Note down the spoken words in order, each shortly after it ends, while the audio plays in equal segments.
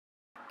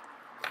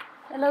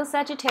Hello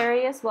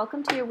Sagittarius,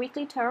 welcome to your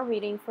weekly tarot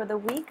reading for the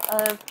week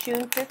of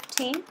June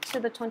 15th to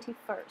the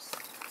 21st.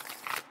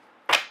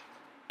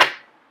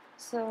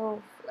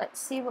 So let's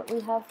see what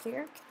we have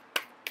here.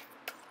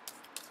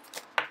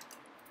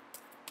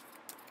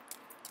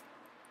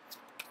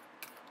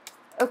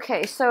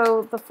 Okay,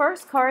 so the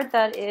first card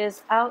that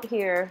is out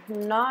here,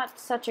 not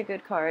such a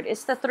good card.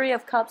 It's the Three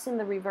of Cups in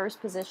the reverse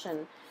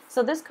position.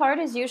 So this card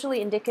is usually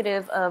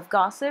indicative of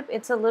gossip.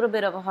 It's a little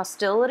bit of a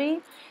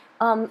hostility.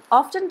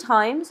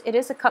 Oftentimes it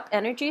is a cup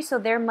energy, so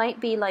there might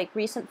be like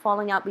recent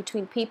falling out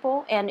between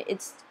people, and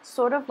it's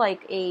sort of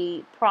like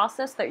a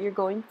process that you're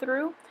going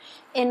through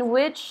in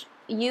which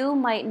you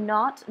might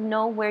not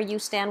know where you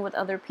stand with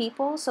other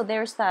people. So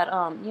there's that,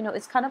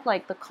 it's kind of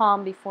like the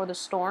calm before the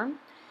storm.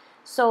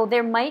 So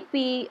there might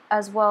be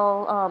as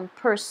well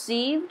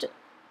perceived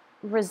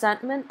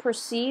resentment,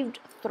 perceived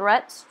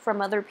threats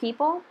from other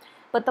people.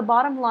 But the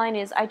bottom line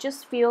is I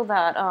just feel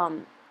that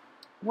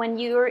when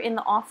you're in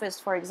the office,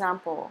 for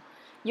example,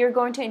 you're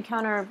going to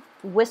encounter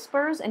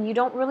whispers and you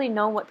don't really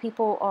know what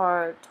people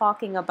are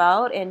talking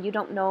about, and you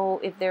don't know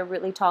if they're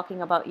really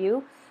talking about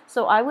you.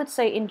 So I would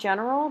say in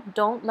general,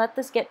 don't let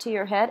this get to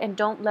your head and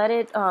don't let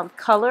it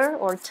color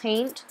or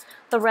taint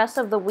the rest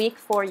of the week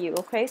for you,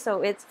 okay?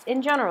 So it's,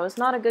 in general, it's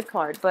not a good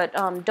card, but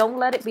don't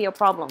let it be a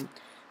problem.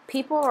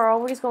 People are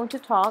always going to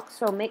talk,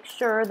 so make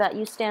sure that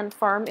you stand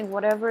firm in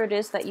whatever it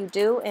is that you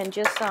do, and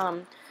just,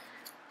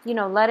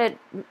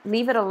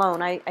 leave it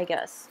alone, I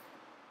guess.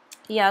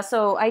 Yeah,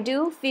 so I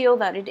do feel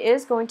that it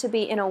is going to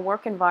be in a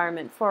work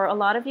environment. For a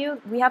lot of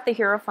you, we have the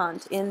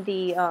Hierophant in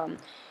the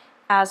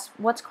as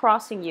what's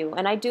crossing you,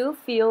 and I do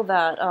feel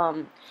that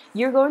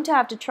you're going to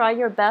have to try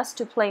your best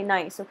to play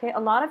nice, okay? A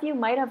lot of you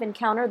might have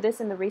encountered this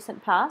in the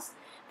recent past.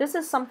 This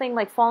is something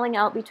like falling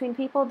out between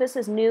people. This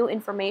is new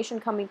information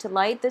coming to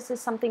light. This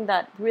is something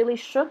that really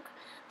shook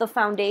the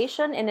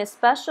foundation, and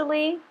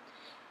especially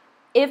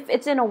if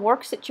it's in a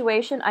work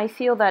situation, I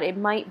feel that it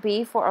might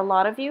be for a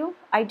lot of you.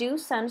 I do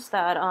sense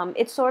that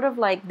it's sort of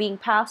like being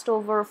passed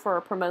over for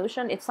a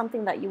promotion. It's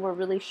something that you were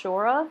really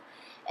sure of,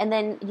 and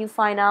then you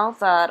find out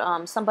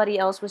that somebody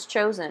else was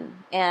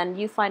chosen, and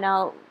you find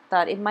out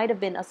that it might have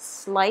been a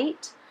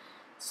slight.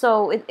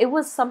 So it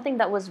was something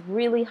that was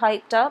really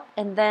hyped up,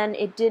 and then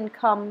it didn't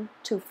come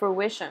to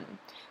fruition.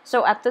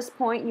 So at this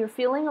point, you're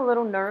feeling a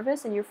little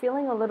nervous, and you're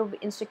feeling a little bit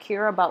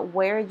insecure about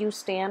where you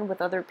stand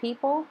with other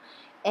people.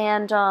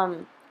 And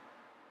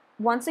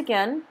once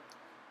again,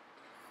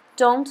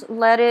 don't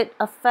let it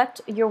affect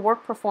your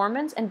work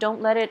performance, and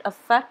don't let it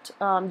affect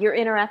your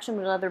interaction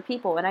with other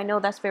people. And I know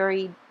that's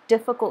very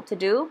difficult to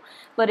do,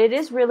 but it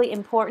is really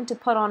important to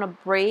put on a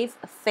brave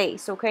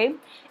face, okay?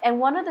 And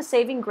one of the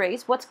saving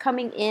grace, what's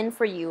coming in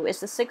for you,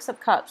 is the Six of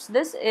Cups.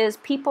 This is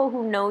people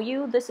who know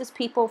you. This is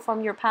people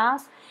from your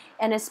past,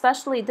 and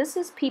especially this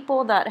is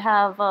people that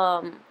have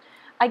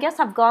I guess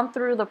have gone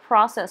through the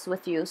process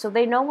with you, so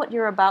they know what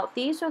you're about.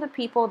 These are the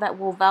people that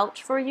will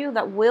vouch for you,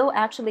 that will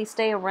actually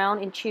stay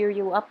around and cheer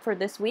you up for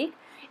this week.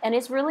 And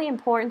it's really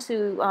important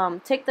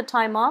to take the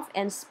time off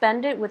and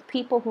spend it with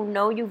people who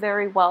know you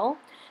very well,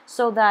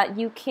 so that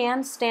you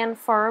can stand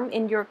firm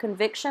in your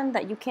conviction,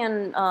 that you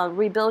can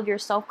rebuild your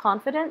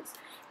self-confidence.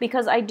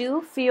 Because I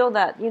do feel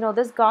that,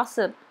 this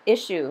gossip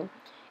issue,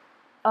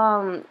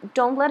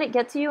 don't let it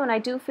get to you, and I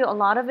do feel a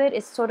lot of it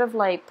is sort of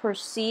like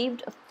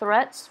perceived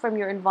threats from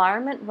your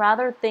environment,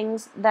 rather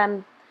things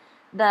than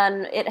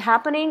it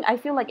happening. I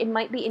feel like it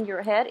might be in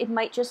your head. It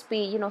might just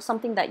be,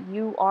 something that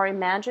you are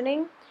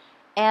imagining.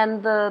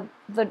 And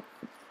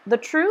the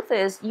truth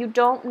is, you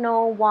don't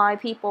know why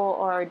people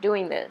are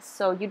doing this,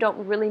 so you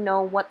don't really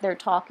know what they're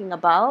talking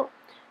about.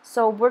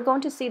 So we're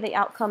going to see the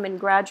outcome, and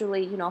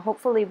gradually,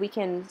 hopefully we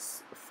can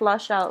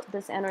flush out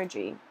this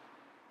energy.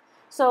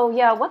 So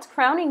yeah, what's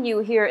crowning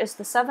you here is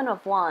the Seven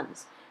of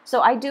Wands.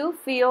 So I do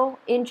feel,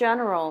 in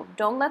general,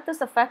 don't let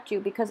this affect you,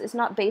 because it's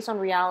not based on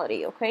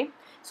reality, okay?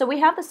 So we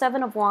have the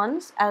Seven of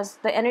Wands as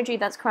the energy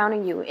that's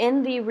crowning you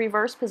in the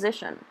reverse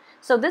position.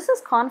 So this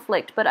is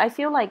conflict, but I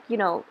feel like,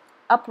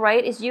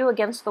 upright is you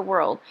against the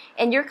world,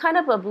 and you're kind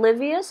of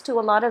oblivious to a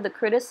lot of the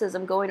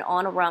criticism going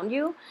on around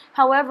you.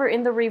 However,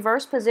 in the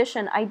reverse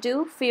position, I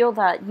do feel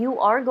that you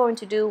are going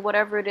to do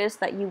whatever it is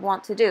that you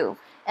want to do,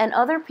 and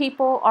other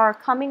people are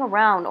coming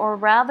around, or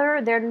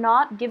rather they're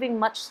not giving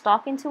much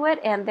stock into it,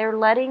 and they're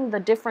letting the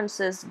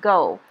differences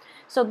go.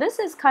 So this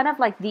is kind of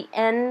like the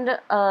end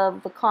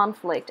of the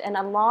conflict, and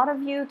a lot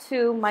of you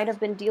too might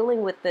have been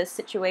dealing with this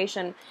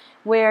situation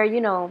where,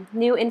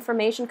 new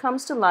information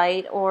comes to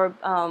light, or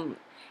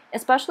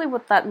especially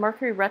with that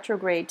Mercury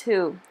retrograde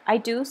too. I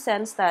do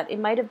sense that it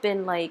might have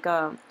been like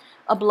a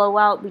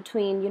blowout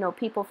between,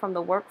 people from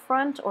the work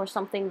front, or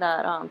something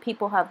that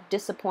people have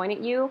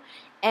disappointed you.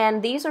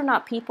 And these are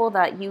not people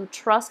that you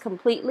trust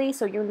completely,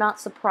 so you're not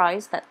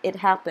surprised that it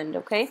happened,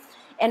 okay?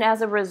 And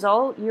as a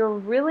result, you're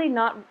really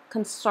not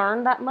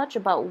concerned that much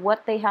about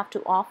what they have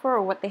to offer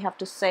or what they have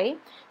to say.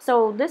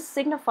 So this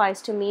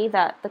signifies to me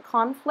that the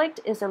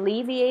conflict is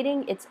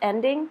alleviating, it's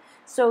ending.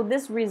 So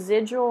this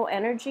residual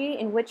energy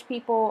in which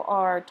people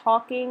are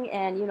talking,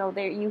 and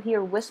you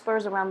hear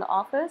whispers around the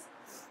office,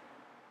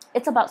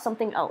 it's about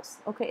something else,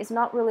 okay? It's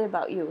not really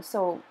about you.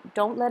 So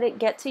don't let it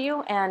get to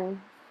you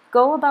and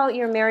go about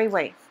your merry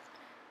way.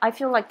 I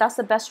feel like that's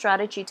the best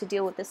strategy to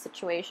deal with this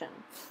situation.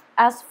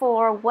 As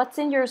for what's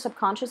in your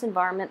subconscious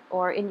environment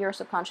or in your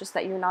subconscious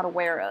that you're not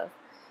aware of,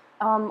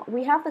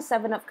 we have the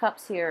Seven of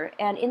Cups here,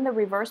 and in the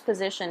reverse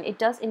position, it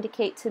does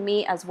indicate to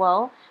me as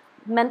well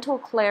mental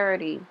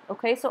clarity.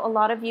 Okay, so a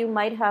lot of you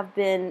might have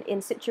been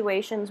in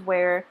situations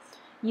where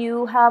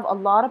you have a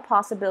lot of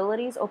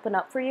possibilities open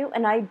up for you,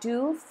 and I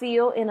do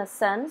feel, in a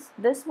sense,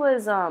 this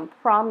was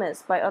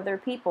promised by other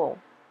people.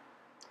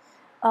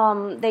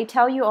 They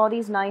tell you all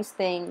these nice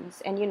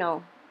things, and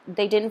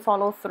they didn't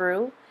follow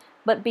through.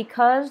 But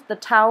because the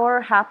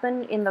tower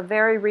happened in the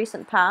very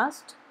recent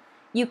past,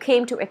 you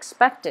came to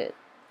expect it.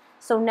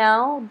 So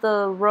now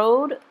the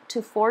road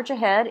to forge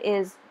ahead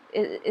is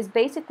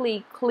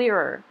basically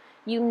clearer.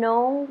 You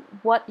know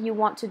what you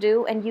want to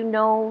do, and you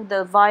know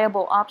the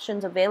viable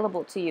options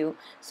available to you.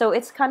 So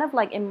it's kind of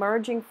like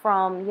emerging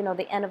from,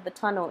 the end of the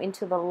tunnel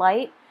into the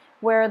light,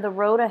 where the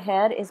road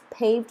ahead is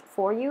paved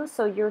for you,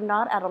 so you're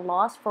not at a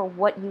loss for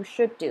what you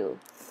should do.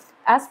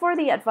 As for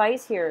the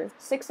advice here,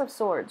 Six of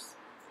Swords.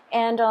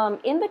 And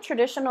in the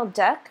traditional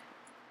deck,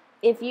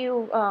 if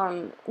you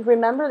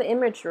remember the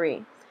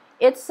imagery,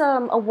 it's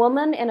a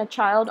woman and a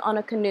child on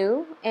a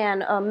canoe,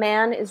 and a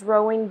man is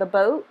rowing the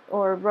boat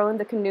or rowing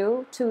the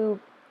canoe to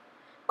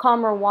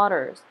calmer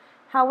waters.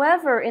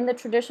 However, in the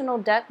traditional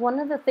deck, one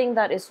of the things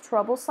that is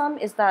troublesome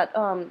is that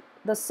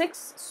the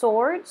Six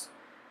Swords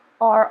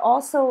are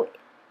also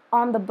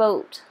on the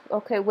boat,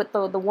 okay, with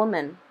the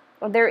woman.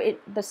 Or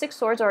the Six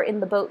Swords are in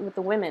the boat with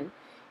the women.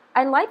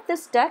 I like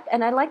this deck,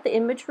 and I like the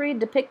imagery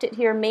depicted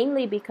here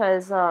mainly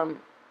because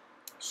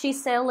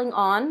she's sailing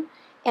on,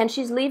 and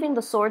she's leaving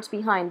the swords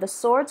behind. The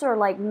swords are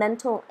like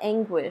mental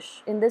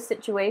anguish in this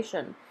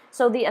situation.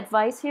 So the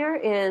advice here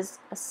is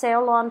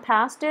sail on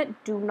past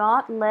it. Do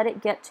not let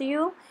it get to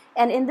you.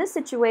 And in this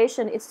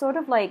situation, it's sort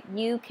of like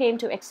you came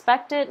to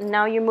expect it, and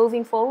now you're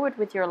moving forward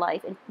with your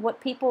life. And what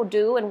people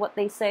do and what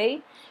they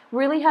say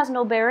really has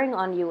no bearing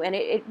on you, and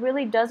it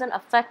really doesn't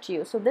affect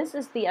you. So this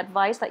is the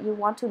advice that you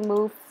want to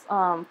move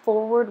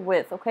forward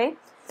with, okay?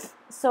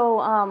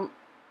 So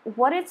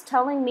what it's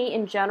telling me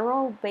in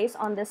general, based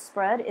on this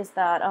spread, is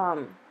that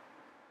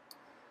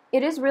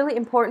it is really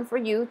important for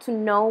you to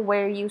know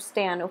where you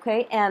stand,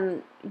 okay?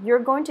 And you're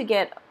going to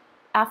get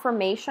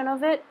affirmation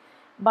of it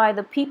by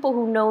the people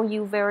who know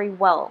you very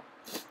well.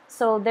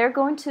 So they're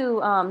going to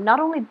not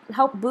only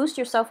help boost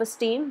your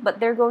self-esteem, but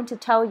they're going to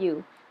tell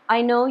you,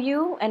 I know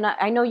you, and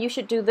I know you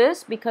should do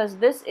this because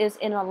this is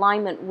in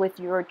alignment with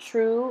your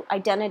true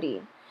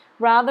identity.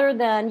 Rather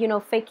than,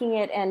 faking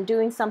it and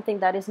doing something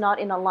that is not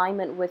in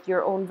alignment with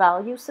your own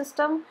value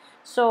system.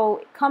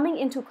 So coming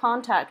into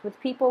contact with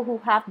people who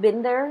have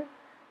been there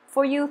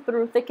for you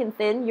through thick and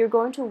thin, you're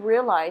going to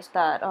realize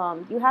that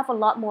you have a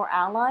lot more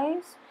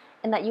allies,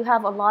 and that you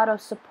have a lot of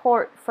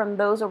support from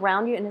those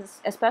around you, and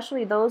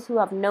especially those who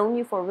have known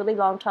you for a really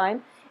long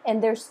time,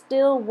 and they're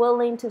still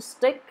willing to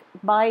stick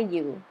by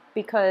you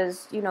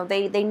because,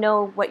 they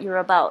know what you're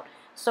about.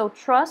 So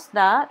trust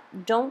that.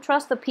 Don't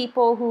trust the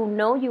people who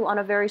know you on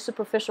a very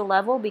superficial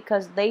level,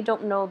 because they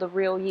don't know the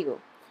real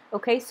you.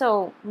 Okay,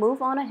 so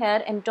move on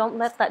ahead and don't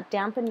let that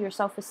dampen your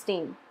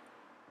self-esteem.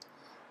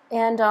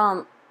 And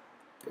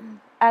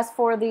as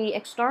for the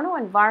external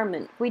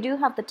environment, we do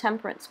have the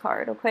Temperance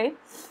card, okay?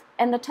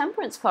 And the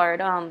Temperance card,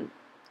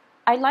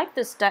 I like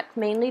this deck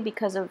mainly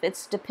because of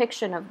its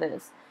depiction of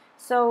this.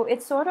 So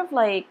it's sort of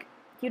like,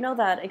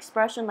 that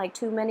expression like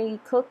too many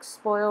cooks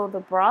spoil the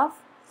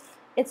broth?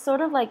 It's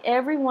sort of like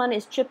everyone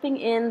is chipping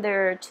in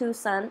their 2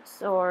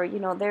 cents, or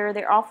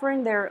they're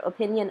offering their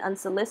opinion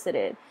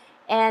unsolicited,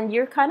 and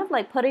you're kind of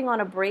like putting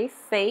on a brave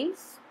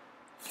face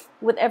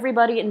with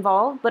everybody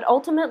involved, but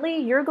ultimately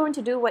you're going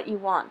to do what you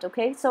want,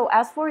 okay? So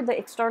as for the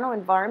external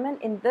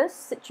environment, in this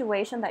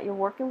situation that you're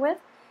working with,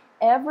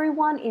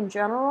 everyone in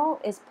general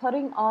is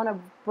putting on a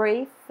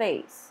brave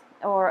face,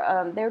 or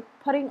they're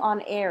putting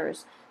on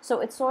airs. So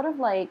it's sort of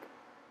like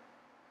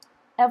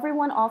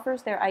everyone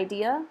offers their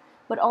idea,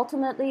 but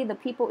ultimately the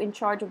people in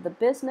charge of the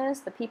business,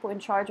 the people in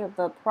charge of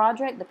the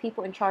project, the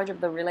people in charge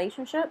of the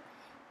relationship,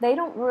 they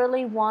don't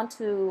really want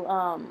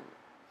to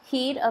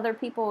heed other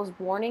people's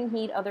warning,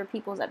 heed other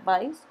people's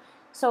advice.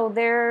 So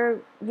they're,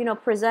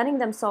 presenting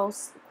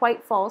themselves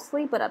quite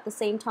falsely, but at the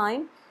same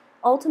time,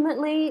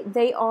 ultimately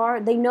they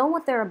know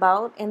what they're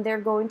about, and they're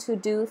going to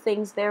do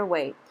things their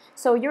way.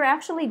 So you're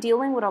actually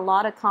dealing with a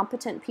lot of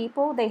competent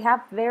people. They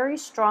have very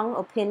strong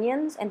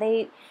opinions, and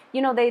they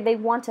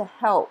want to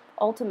help.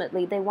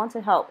 Ultimately, they want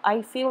to help.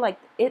 I feel like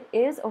it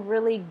is a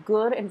really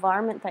good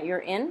environment that you're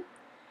in.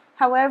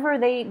 However,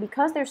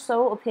 because they're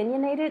so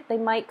opinionated, they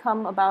might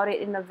come about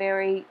it in a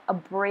very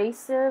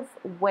abrasive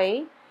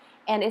way,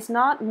 and it's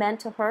not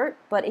meant to hurt,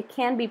 but it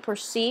can be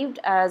perceived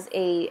as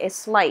a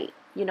slight,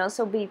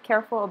 so be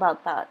careful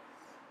about that.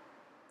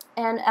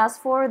 And as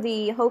for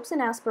the hopes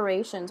and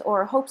aspirations,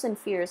 or hopes and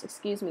fears,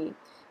 excuse me,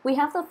 we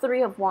have the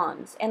Three of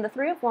Wands, and the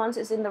Three of Wands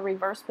is in the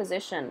reverse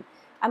position.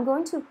 I'm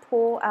going to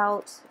pull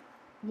out,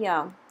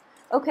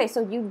 Okay,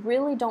 so you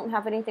really don't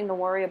have anything to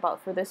worry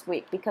about for this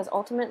week because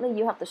ultimately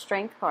you have the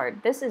Strength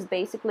card.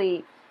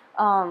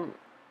 Um,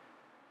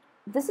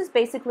 this is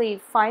basically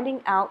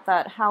finding out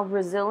that how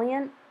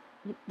resilient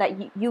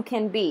that you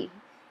can be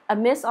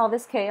amidst all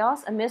this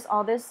chaos, amidst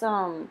all this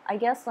I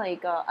guess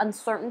like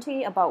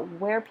uncertainty about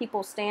where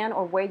people stand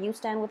or where you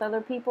stand with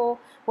other people,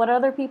 what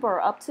other people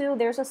are up to.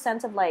 There's a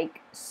sense of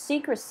like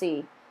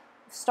secrecy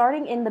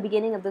starting in the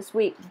beginning of this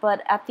week,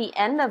 but at the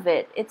end of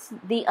it, it's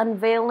the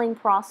unveiling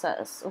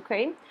process,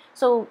 okay?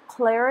 So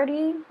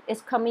clarity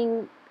is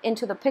coming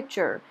into the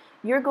picture.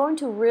 You're going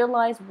to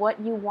realize what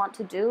you want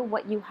to do,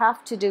 what you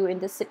have to do in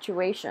this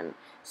situation.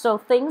 So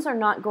things are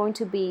not going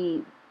to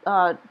be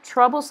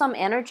troublesome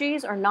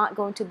energies are not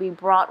going to be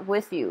brought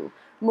with you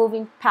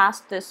moving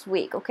past this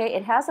week, okay?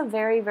 It has a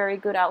very, very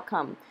good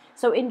outcome.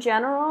 So in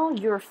general,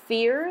 your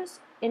fears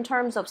in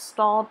terms of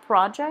stalled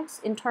projects,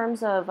 in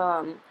terms of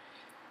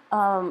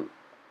um,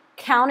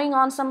 counting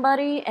on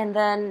somebody and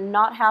then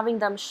not having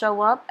them show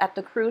up at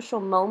the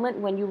crucial moment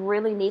when you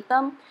really need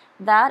them,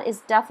 that is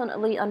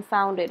definitely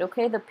unfounded,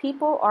 okay? The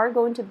people are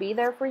going to be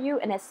there for you,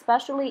 and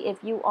especially if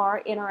you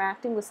are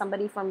interacting with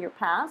somebody from your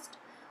past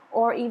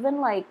or even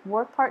like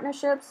work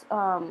partnerships,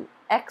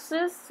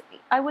 exes,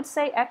 I would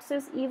say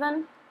exes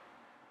even,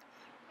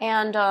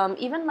 and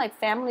even like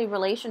family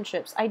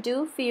relationships. I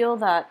do feel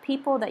that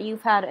people that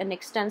you've had an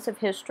extensive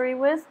history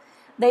with,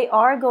 they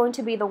are going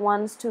to be the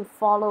ones to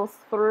follow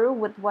through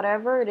with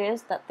whatever it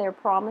is that they're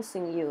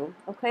promising you,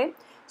 okay?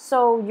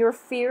 So your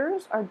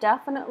fears are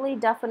definitely,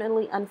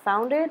 definitely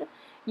unfounded.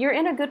 You're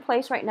in a good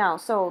place right now.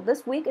 So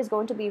this week is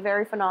going to be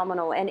very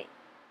phenomenal. And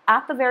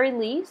at the very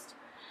least,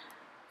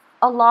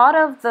 a lot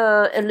of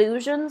the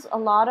illusions, a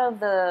lot of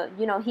the,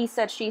 he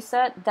said, she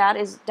said, that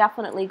is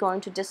definitely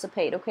going to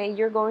dissipate, okay?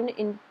 You're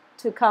going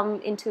to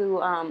come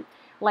into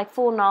like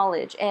full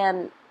knowledge.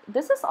 And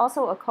this is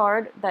also a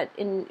card that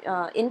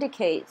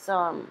indicates,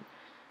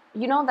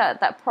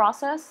 that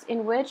process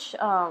in which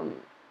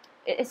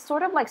it's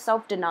sort of like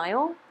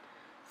self-denial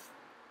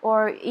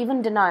or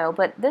even denial,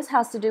 but this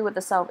has to do with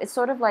the self. It's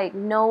sort of like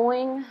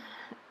knowing,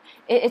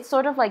 it's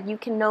sort of like you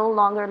can no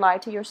longer lie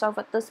to yourself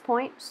at this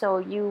point, so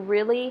you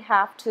really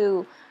have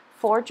to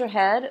forge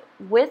ahead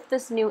with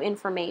this new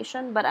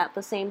information, but at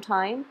the same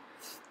time,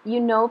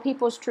 you know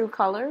people's true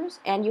colors,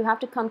 and you have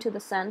to come to the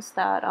sense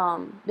that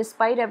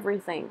despite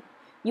everything,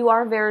 you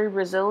are very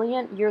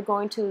resilient. You're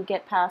going to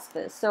get past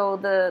this. So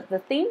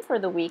the theme for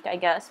the week, I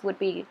guess, would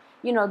be,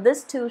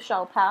 this too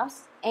shall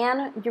pass,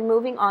 and you're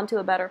moving on to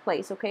a better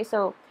place, okay?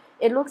 So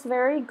it looks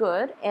very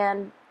good,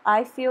 and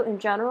I feel in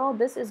general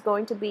this is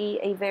going to be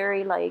a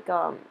very like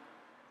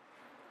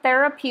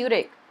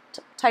therapeutic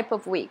type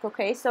of week,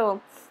 okay?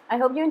 So I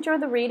hope you enjoy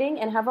the reading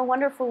and have a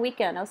wonderful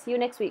weekend. I'll see you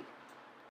next week.